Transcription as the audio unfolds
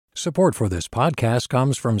Support for this podcast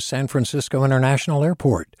comes from San Francisco International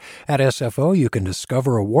Airport. At SFO, you can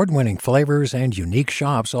discover award-winning flavors and unique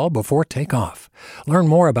shops all before takeoff. Learn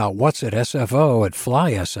more about what's at SFO at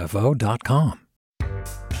flysfo.com.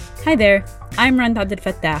 Hi there, I'm Randa Abdel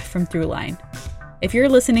Fattah from Throughline. If you're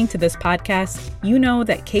listening to this podcast, you know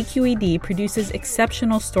that KQED produces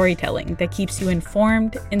exceptional storytelling that keeps you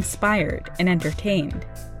informed, inspired, and entertained.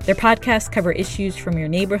 Their podcasts cover issues from your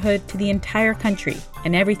neighborhood to the entire country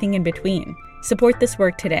and everything in between. Support this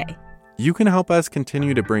work today. You can help us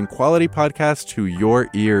continue to bring quality podcasts to your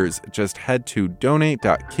ears. Just head to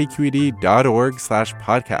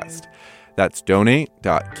donate.kqed.org/podcast. That's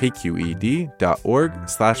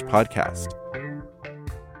donate.kqed.org/podcast.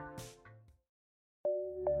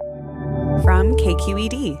 From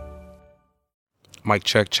KQED. Mic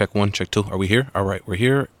check, check 1, check 2. Are we here? All right, we're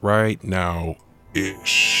here right now. Hey,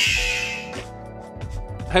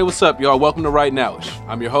 what's up, y'all? Welcome to Right Now-ish.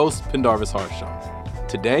 I'm your host, Pendarvis Harshaw.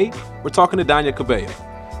 Today, we're talking to Dania Cabello.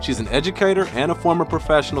 She's an educator and a former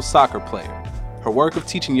professional soccer player. Her work of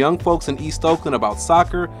teaching young folks in East Oakland about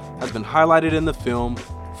soccer has been highlighted in the film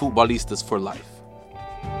Futbolistas for Life.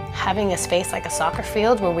 Having a space like a soccer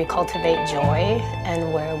field where we cultivate joy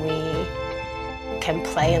and where we can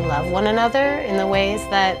play and love one another in the ways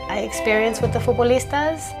that I experience with the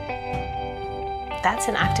Futbolistas, that's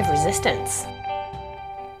an act of resistance.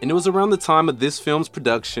 And it was around the time of this film's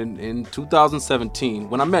production in 2017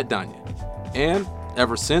 when I met Dania. And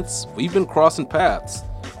ever since, we've been crossing paths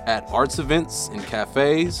at arts events, in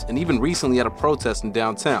cafes, and even recently at a protest in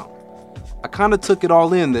downtown. I kind of took it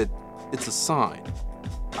all in that it's a sign.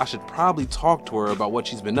 I should probably talk to her about what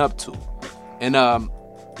she's been up to. And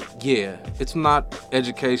yeah, it's not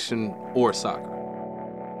education or soccer.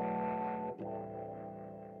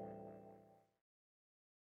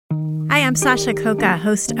 Hi, I'm Sasha Coca,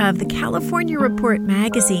 host of the California Report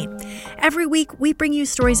magazine. Every week, we bring you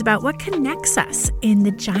stories about what connects us in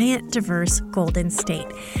the giant, diverse Golden State.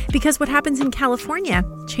 Because what happens in California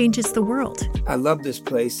changes the world. I love this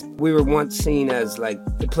place. We were once seen as like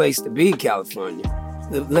the place to be, California.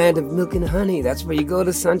 The land of milk and honey. That's where you go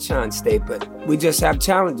to Sunshine State, but we just have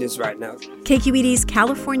challenges right now. KQED's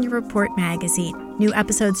California Report magazine. New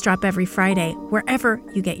episodes drop every Friday, wherever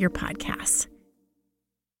you get your podcasts.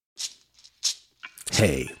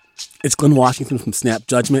 Hey, it's Glenn Washington from Snap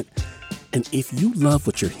Judgment. And if you love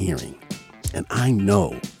what you're hearing, and I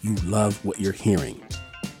know you love what you're hearing,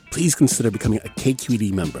 please consider becoming a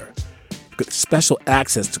KQED member. Get special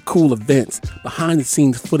access to cool events,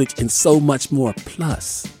 behind-the-scenes footage, and so much more.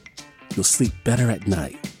 Plus, you'll sleep better at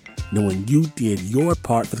night knowing you did your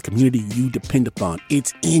part for the community you depend upon.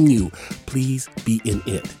 It's in you. Please be in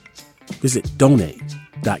it. Visit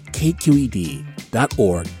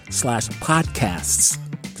donate.kqed.org/podcasts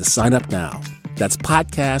to sign up now. That's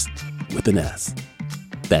podcast with an S.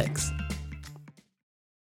 Thanks.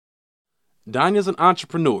 Dania's an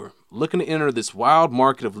entrepreneur looking to enter this wild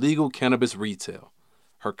market of legal cannabis retail.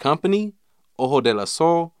 Her company, Ojo de la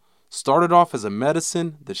Sol, started off as a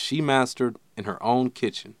medicine that she mastered in her own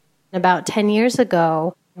kitchen. About 10 years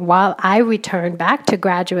ago, while I returned back to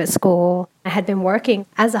graduate school, I had been working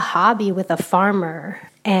as a hobby with a farmer.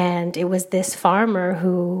 And it was this farmer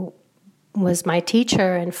who was my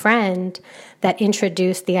teacher and friend that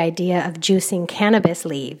introduced the idea of juicing cannabis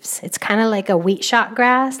leaves. It's kind of like a wheat shot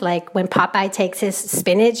grass, like when Popeye takes his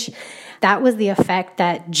spinach. That was the effect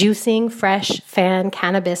that juicing fresh fan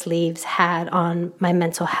cannabis leaves had on my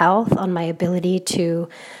mental health, on my ability to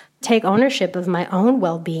take ownership of my own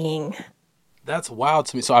well-being. That's wild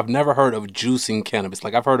to me. So I've never heard of juicing cannabis.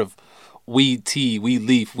 Like I've heard of weed tea, weed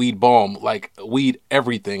leaf, weed balm, like weed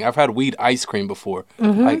everything. I've had weed ice cream before.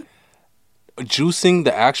 Mm-hmm. Like juicing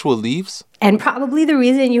the actual leaves? And probably the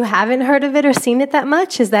reason you haven't heard of it or seen it that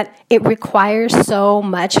much is that it requires so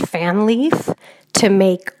much fan leaf to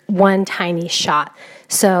make one tiny shot.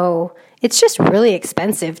 So it's just really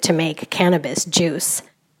expensive to make cannabis juice.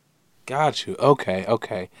 Got you.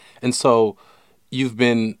 Okay. And so you've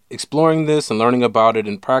been exploring this and learning about it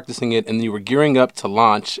and practicing it, and you were gearing up to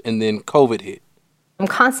launch, and then COVID hit. I'm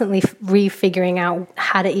constantly refiguring out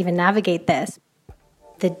how to even navigate this.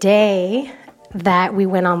 The day that we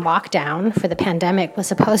went on lockdown for the pandemic was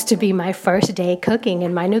supposed to be my first day cooking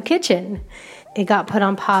in my new kitchen. It got put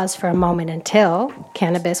on pause for a moment until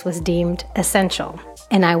cannabis was deemed essential,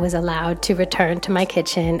 and I was allowed to return to my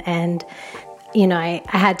kitchen. And I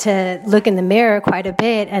had to look in the mirror quite a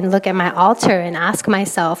bit and look at my altar and ask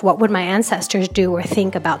myself, what would my ancestors do or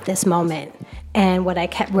think about this moment? And what I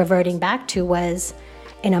kept reverting back to was,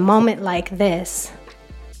 in a moment like this,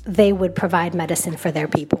 they would provide medicine for their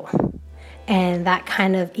people. And that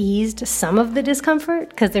kind of eased some of the discomfort,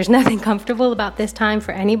 because there's nothing comfortable about this time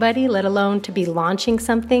for anybody, let alone to be launching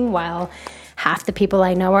something while half the people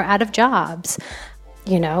I know are out of jobs.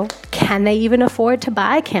 You know, can they even afford to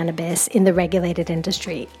buy cannabis in the regulated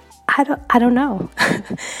industry? I don't know.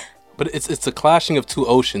 But it's a clashing of two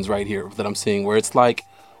oceans right here that I'm seeing, where it's like,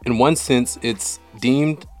 in one sense, it's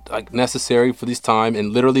deemed like necessary for this time.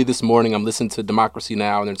 And literally this morning, I'm listening to Democracy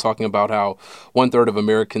Now! And they're talking about how 1/3 of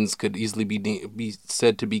Americans could easily be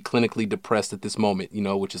said to be clinically depressed at this moment, you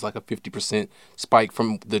know, which is like a 50% spike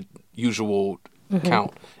from the usual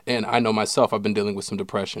count. And I know myself, I've been dealing with some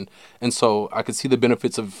depression. And so I could see the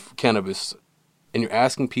benefits of cannabis. And you're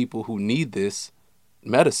asking people who need this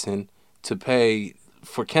medicine to pay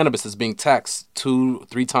for cannabis that's being taxed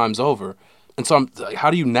 2-3 times over. And so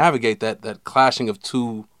how do you navigate that clashing of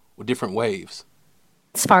two different waves?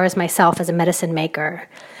 As far as myself as a medicine maker,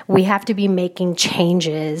 we have to be making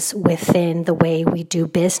changes within the way we do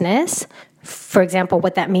business. For example,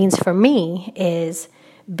 what that means for me is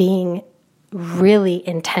being really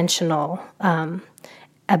intentional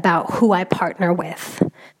about who I partner with,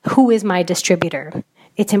 who is my distributor.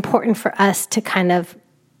 It's important for us to kind of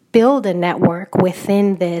build a network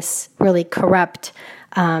within this really corrupt,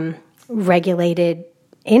 regulated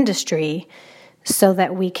industry so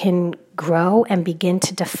that we can grow and begin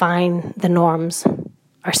to define the norms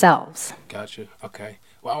ourselves. Gotcha. Okay.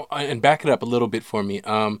 Well, and back it up a little bit for me.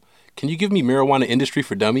 Can you give me marijuana industry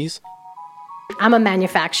for dummies? I'm a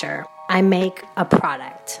manufacturer. I make a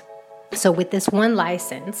product. So with this one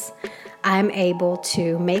license, I'm able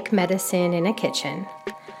to make medicine in a kitchen.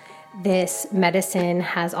 This medicine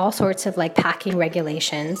has all sorts of like packing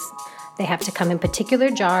regulations. They have to come in particular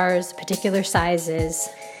jars, particular sizes.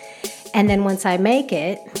 And then once I make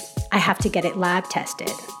it, I have to get it lab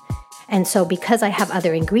tested. And so because I have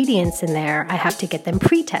other ingredients in there, I have to get them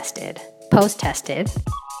pre-tested, post-tested.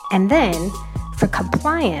 And then for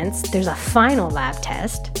compliance, there's a final lab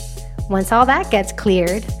test. Once all that gets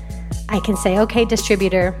cleared, I can say, okay,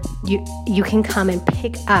 distributor, you can come and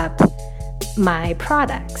pick up my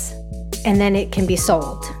products. And then it can be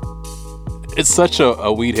sold. It's such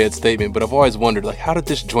a weed head statement, but I've always wondered, like, how did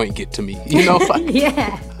this joint get to me? You know, like,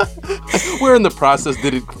 yeah. Where in the process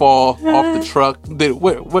did it fall off the truck?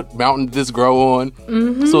 What mountain did this grow on?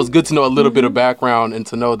 Mm-hmm. So it's good to know a little bit of background and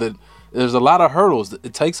to know that there's a lot of hurdles.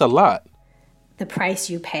 It takes a lot. The price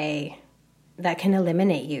you pay, that can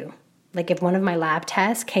eliminate you. Like if one of my lab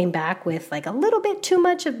tests came back with like a little bit too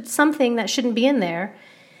much of something that shouldn't be in there,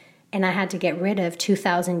 and I had to get rid of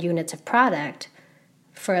 2,000 units of product,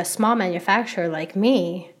 for a small manufacturer like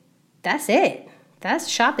me, that's it. That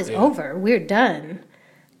shop is over. We're done.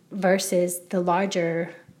 Versus the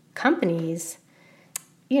larger companies,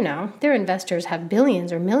 you know, their investors have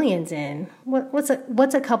billions or millions in. What's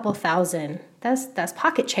a couple thousand? That's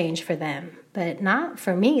pocket change for them. But not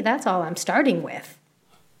for me. That's all I'm starting with.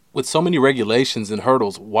 With so many regulations and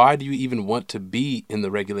hurdles, why do you even want to be in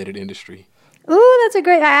the regulated industry? Ooh, that's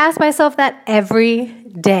I ask myself that every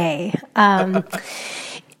day.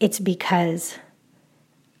 It's because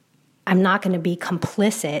I'm not going to be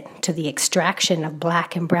complicit to the extraction of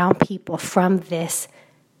Black and brown people from this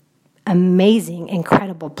amazing,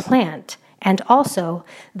 incredible plant, and also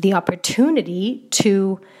the opportunity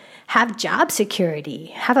to have job security,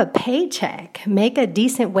 have a paycheck, make a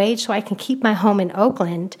decent wage so I can keep my home in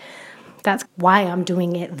Oakland. That's why I'm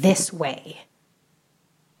doing it this way.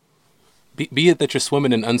 Be it that you're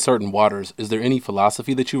swimming in uncertain waters, is there any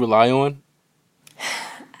philosophy that you rely on?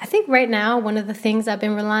 I think right now one of the things I've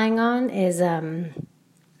been relying on is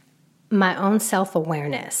my own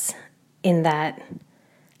self-awareness, in that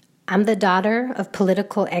I'm the daughter of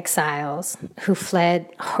political exiles who fled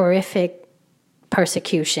horrific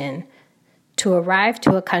persecution to arrive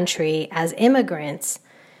to a country as immigrants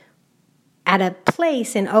at a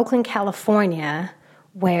place in Oakland, California,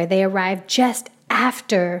 where they arrived just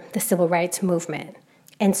after the civil rights movement.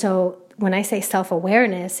 And so when I say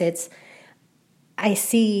self-awareness, it's I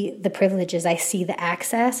see the privileges, I see the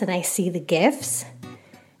access, and I see the gifts.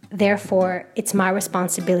 Therefore, it's my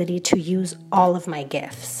responsibility to use all of my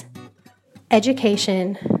gifts.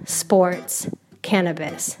 Education, sports,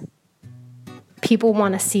 cannabis. People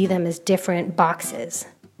want to see them as different boxes.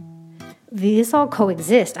 These all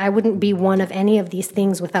coexist. I wouldn't be one of any of these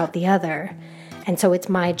things without the other. And so it's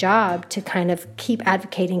my job to kind of keep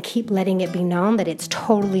advocating, keep letting it be known that it's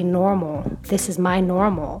totally normal. This is my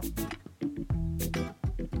normal.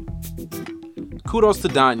 Kudos to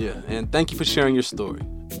Danya, and thank you for sharing your story.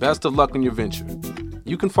 Best of luck on your venture.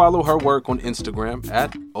 You can follow her work on Instagram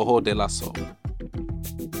at Ojo de la Sol.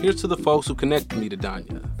 Here's to the folks who connected me to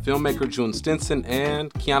Danya, filmmaker June Stinson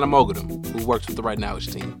and Kiana Mogadam, who works with the Right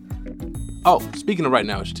Nowish team. Oh, speaking of Right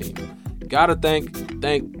Nowish team, gotta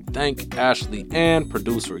thank Ashley and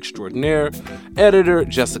producer extraordinaire, editor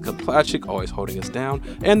Jessica Platchik, always holding us down,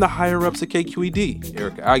 and the higher-ups at KQED,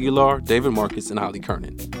 Erica Aguilar, David Marcus, and Holly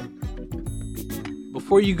Kernan.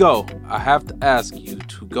 Before you go, I have to ask you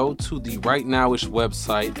to go to the Right Nowish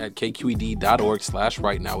website at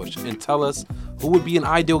kqed.org/rightnowish and tell us who would be an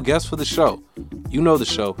ideal guest for the show. You know the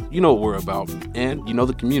show, you know what we're about, and you know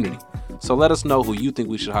the community. So let us know who you think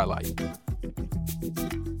we should highlight.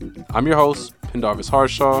 I'm your host, Pendarvis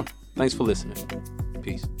Harshaw. Thanks for listening.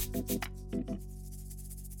 Peace.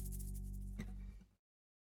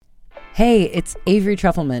 Hey, it's Avery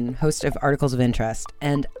Trufelman, host of Articles of Interest,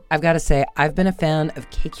 and I've got to say, I've been a fan of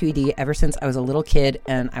KQED ever since I was a little kid,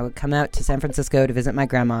 and I would come out to San Francisco to visit my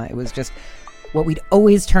grandma. It was just what we'd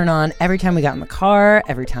always turn on every time we got in the car,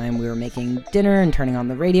 every time we were making dinner and turning on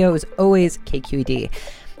the radio. It was always KQED.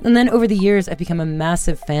 And then over the years, I've become a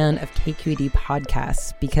massive fan of KQED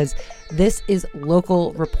podcasts because this is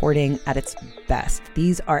local reporting at its best.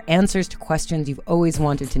 These are answers to questions you've always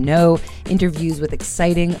wanted to know, interviews with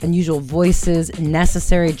exciting, unusual voices,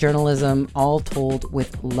 necessary journalism, all told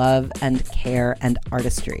with love and care and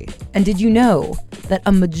artistry. And did you know that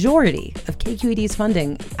a majority of KQED's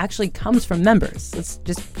funding actually comes from members? It's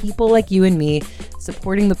just people like you and me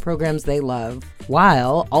supporting the programs they love,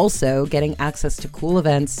 while also getting access to cool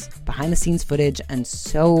events, behind-the-scenes footage, and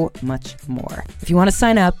so much more. If you want to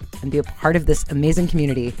sign up and be a part of this amazing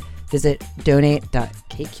community, visit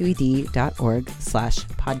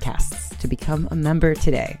donate.kqed.org/podcasts to become a member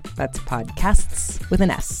today. That's podcasts with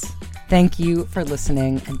an S. Thank you for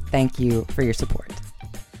listening, and thank you for your support.